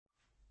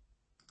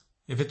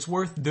If it's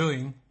worth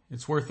doing,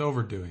 it's worth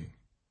overdoing.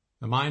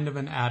 The mind of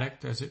an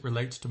addict as it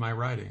relates to my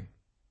writing.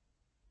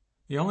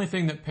 The only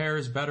thing that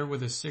pairs better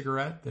with a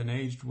cigarette than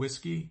aged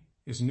whiskey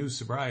is new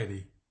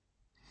sobriety.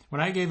 When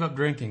I gave up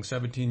drinking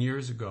 17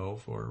 years ago,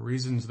 for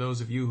reasons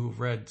those of you who've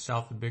read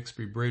South of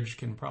Bixby Bridge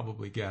can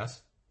probably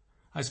guess,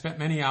 I spent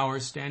many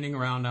hours standing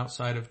around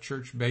outside of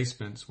church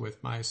basements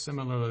with my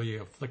similarly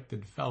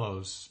afflicted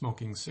fellows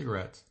smoking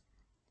cigarettes.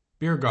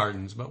 Beer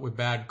gardens, but with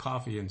bad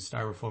coffee in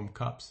styrofoam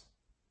cups.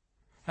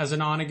 As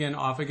an on-again,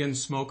 off-again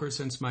smoker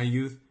since my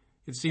youth,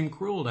 it seemed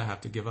cruel to have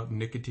to give up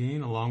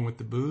nicotine along with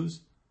the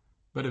booze,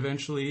 but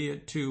eventually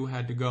it too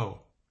had to go.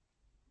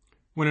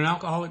 When an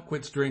alcoholic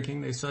quits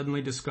drinking, they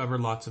suddenly discover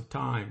lots of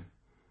time.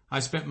 I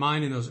spent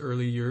mine in those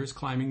early years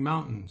climbing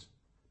mountains.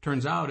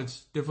 Turns out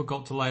it's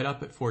difficult to light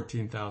up at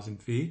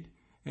 14,000 feet,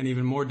 and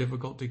even more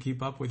difficult to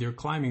keep up with your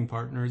climbing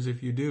partners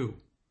if you do.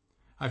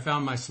 I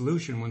found my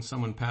solution when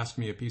someone passed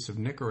me a piece of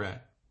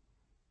Nicorette.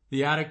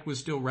 The addict was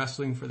still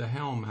wrestling for the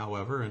helm,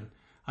 however, and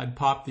I'd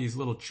pop these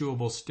little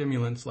chewable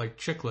stimulants like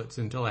chiclets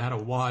until I had a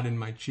wad in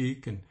my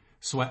cheek and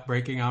sweat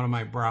breaking out of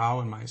my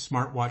brow and my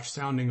smartwatch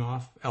sounding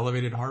off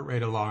elevated heart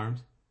rate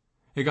alarms.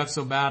 It got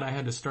so bad I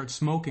had to start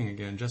smoking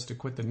again just to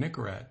quit the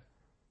Nicorette.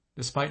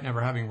 Despite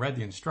never having read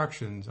the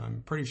instructions,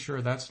 I'm pretty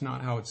sure that's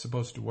not how it's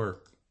supposed to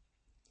work.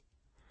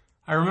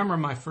 I remember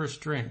my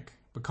first drink,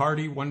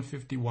 Bacardi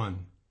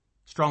 151.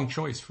 Strong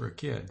choice for a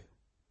kid.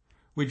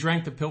 We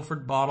drank the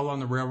pilfered bottle on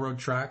the railroad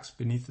tracks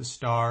beneath the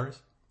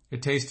stars.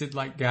 It tasted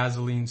like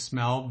gasoline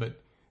smell,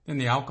 but then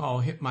the alcohol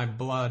hit my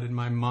blood and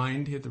my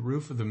mind hit the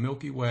roof of the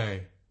Milky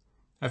Way.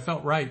 I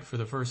felt right for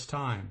the first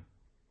time.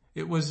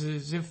 It was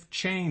as if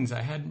chains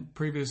I hadn't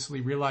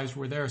previously realized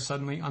were there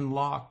suddenly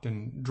unlocked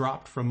and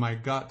dropped from my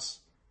guts,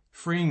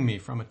 freeing me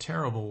from a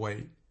terrible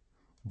weight.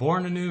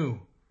 Born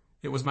anew,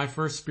 it was my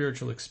first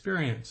spiritual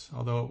experience,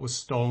 although it was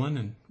stolen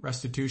and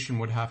restitution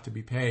would have to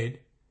be paid.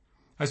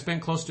 I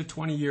spent close to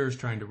 20 years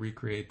trying to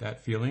recreate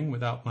that feeling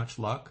without much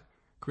luck,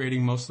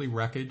 creating mostly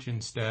wreckage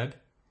instead.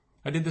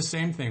 I did the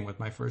same thing with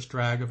my first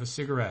drag of a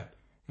cigarette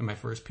and my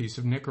first piece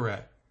of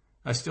Nicorette.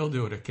 I still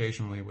do it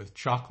occasionally with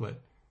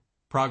chocolate.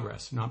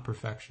 Progress, not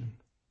perfection.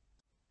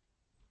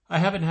 I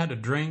haven't had a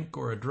drink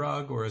or a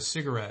drug or a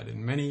cigarette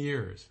in many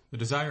years, the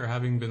desire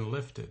having been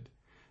lifted.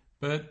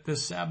 But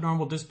this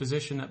abnormal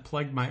disposition that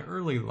plagued my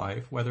early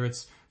life, whether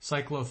it's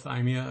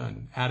cyclothymia,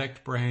 an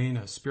addict brain,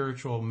 a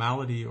spiritual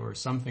malady, or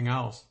something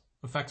else,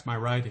 affects my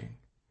writing.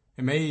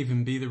 It may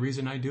even be the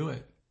reason I do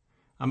it.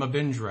 I'm a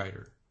binge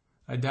writer.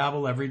 I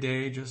dabble every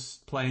day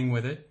just playing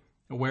with it,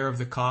 aware of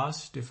the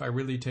cost if I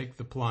really take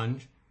the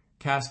plunge,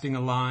 casting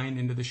a line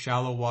into the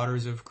shallow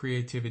waters of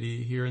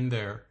creativity here and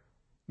there.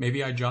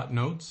 Maybe I jot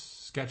notes,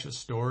 sketch a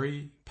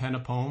story, pen a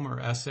poem or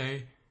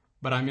essay,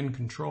 but I'm in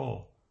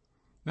control.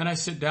 Then I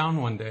sit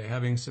down one day,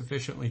 having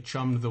sufficiently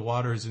chummed the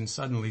waters, and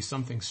suddenly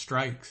something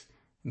strikes,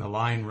 and the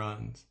line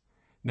runs.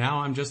 Now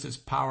I'm just as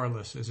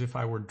powerless as if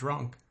I were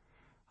drunk.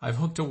 I've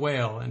hooked a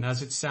whale, and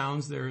as it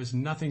sounds, there is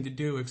nothing to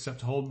do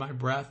except hold my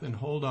breath and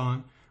hold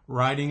on,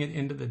 riding it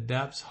into the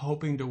depths,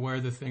 hoping to wear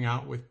the thing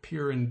out with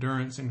pure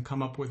endurance and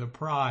come up with a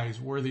prize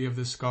worthy of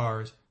the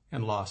scars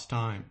and lost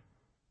time.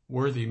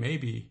 Worthy,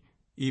 maybe,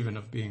 even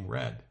of being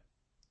read.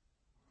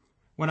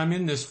 When I'm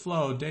in this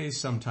flow, days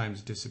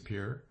sometimes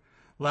disappear.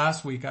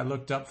 Last week I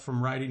looked up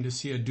from writing to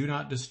see a Do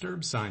Not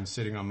Disturb sign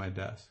sitting on my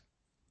desk.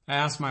 I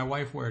asked my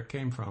wife where it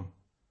came from.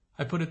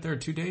 I put it there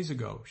 2 days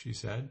ago, she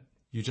said.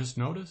 You just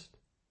noticed?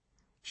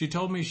 She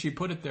told me she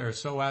put it there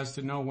so as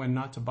to know when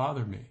not to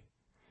bother me.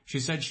 She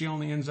said she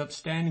only ends up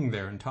standing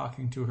there and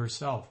talking to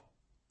herself.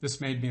 This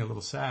made me a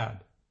little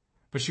sad.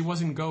 But she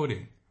wasn't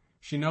goading.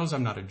 She knows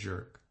I'm not a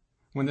jerk.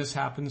 When this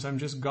happens, I'm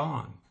just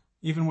gone.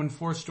 Even when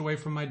forced away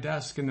from my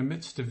desk in the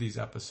midst of these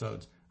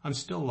episodes, I'm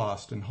still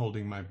lost in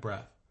holding my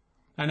breath.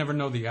 I never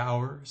know the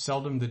hour,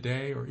 seldom the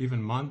day or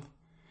even month,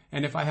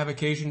 and if I have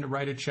occasion to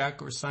write a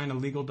check or sign a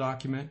legal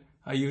document,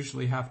 I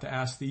usually have to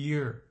ask the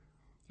year.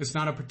 It's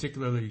not a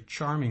particularly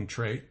charming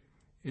trait,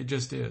 it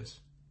just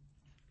is.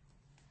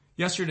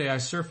 Yesterday I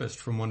surfaced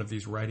from one of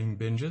these writing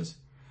binges.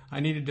 I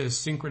needed to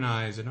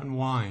synchronize and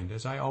unwind,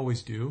 as I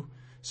always do,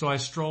 so I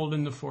strolled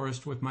in the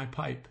forest with my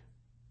pipe.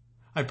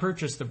 I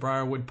purchased the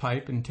briarwood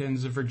pipe and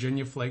tins of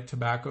Virginia flake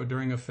tobacco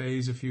during a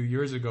phase a few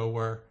years ago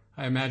where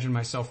I imagined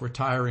myself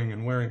retiring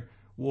and wearing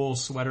wool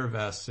sweater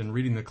vests and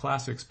reading the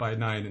classics by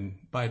night and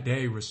by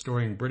day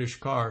restoring British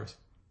cars.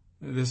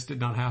 This did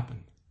not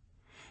happen.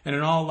 And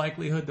in all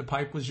likelihood, the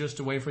pipe was just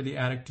a way for the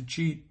addict to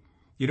cheat.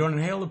 You don't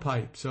inhale the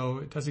pipe, so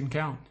it doesn't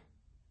count.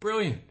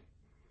 Brilliant.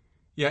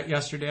 Yet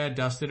yesterday I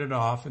dusted it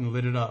off and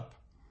lit it up.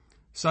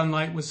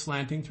 Sunlight was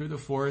slanting through the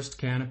forest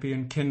canopy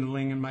and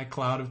kindling in my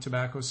cloud of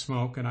tobacco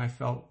smoke, and I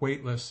felt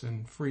weightless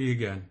and free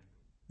again.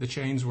 The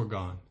chains were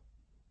gone.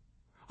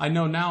 I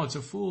know now it's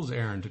a fool's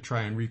errand to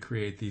try and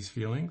recreate these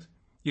feelings.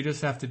 You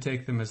just have to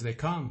take them as they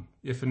come,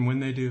 if and when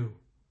they do.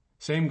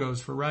 Same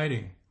goes for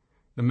writing.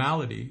 The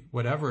malady,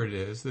 whatever it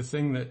is, the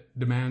thing that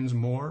demands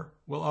more,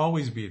 will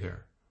always be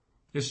there.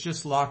 It's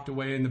just locked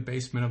away in the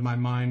basement of my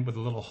mind with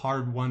a little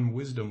hard-won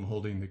wisdom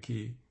holding the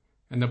key.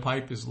 And the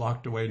pipe is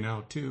locked away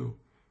now too,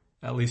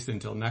 at least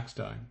until next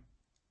time.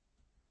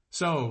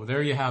 So,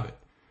 there you have it.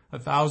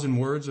 1,000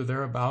 words or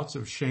thereabouts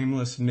of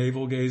shameless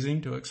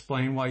navel-gazing to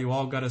explain why you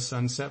all got a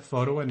sunset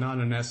photo and not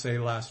an essay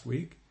last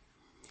week.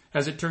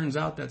 As it turns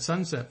out, that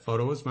sunset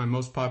photo is my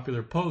most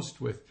popular post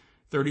with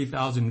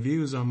 30,000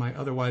 views on my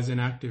otherwise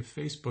inactive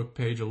Facebook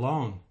page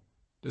alone.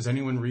 Does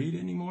anyone read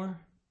anymore?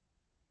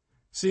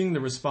 Seeing the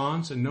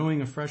response and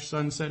knowing a fresh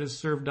sunset is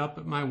served up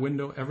at my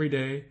window every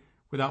day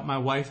without my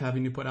wife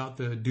having to put out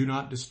the do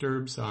not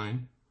disturb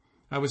sign,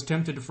 I was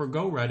tempted to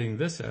forgo writing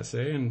this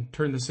essay and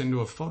turn this into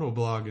a photo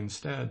blog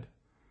instead.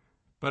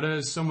 But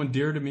as someone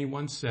dear to me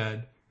once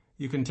said,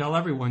 you can tell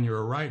everyone you're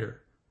a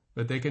writer,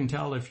 but they can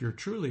tell if you're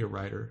truly a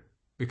writer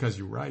because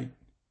you write.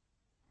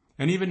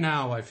 And even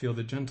now I feel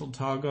the gentle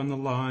tug on the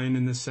line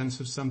and the sense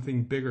of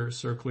something bigger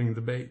circling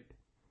the bait.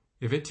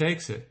 If it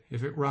takes it,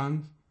 if it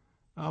runs,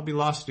 I'll be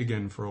lost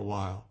again for a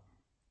while.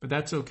 But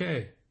that's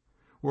okay.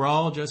 We're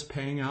all just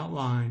paying out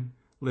line,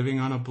 living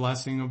on a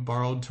blessing of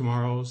borrowed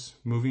tomorrows,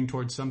 moving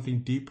towards something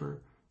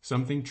deeper,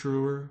 something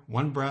truer,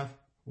 one breath,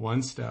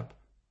 one step,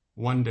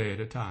 one day at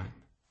a time.